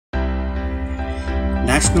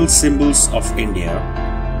National symbols of India.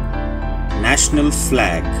 National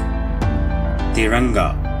flag, Tiranga.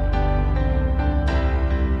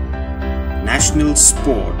 National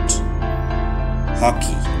sport,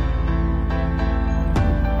 hockey.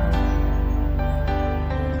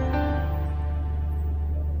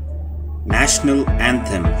 National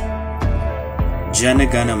anthem, Jana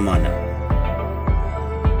Gana Mana,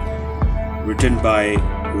 written by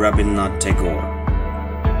Rabindranath Tagore.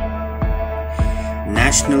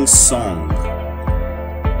 National song,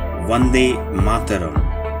 Vande Mataram,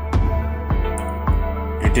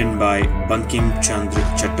 written by Bankim Chandra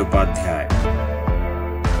Chattopadhyay.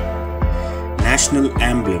 National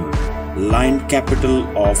emblem, lion capital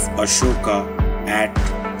of Ashoka at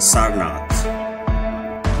Sarnath.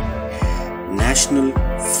 National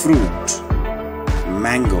fruit,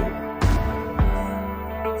 mango.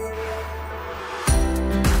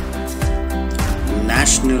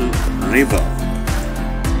 National river,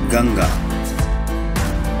 Ganga.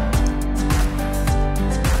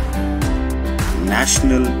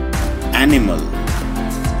 National animal,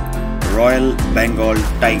 Royal Bengal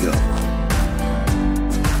tiger.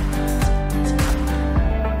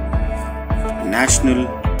 National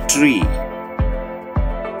tree,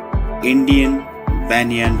 Indian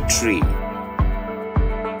banyan tree.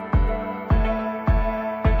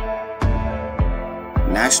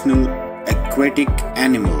 National aquatic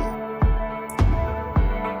animal,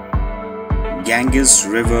 Ganges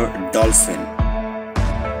River dolphin.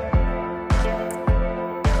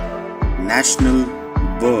 National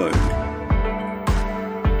bird,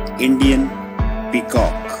 Indian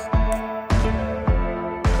peacock.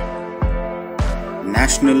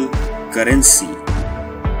 National currency,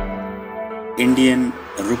 Indian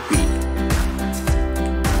rupee.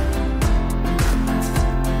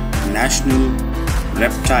 National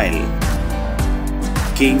reptile,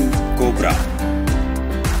 king cobra.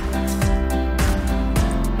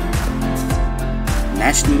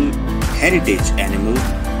 National heritage animal,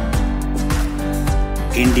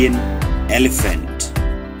 Indian elephant.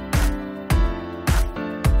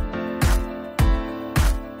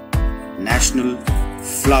 National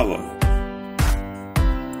flower,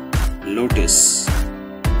 lotus.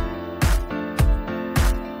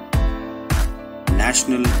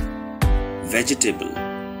 National vegetable,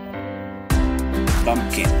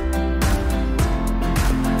 pumpkin.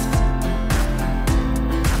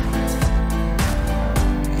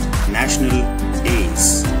 National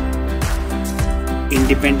days,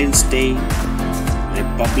 Independence Day,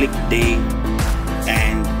 Republic Day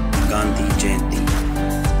and Gandhi Jayanti.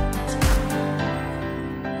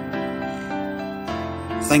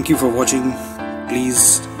 Thank you for watching.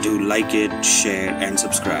 Please do like it, share and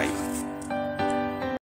subscribe.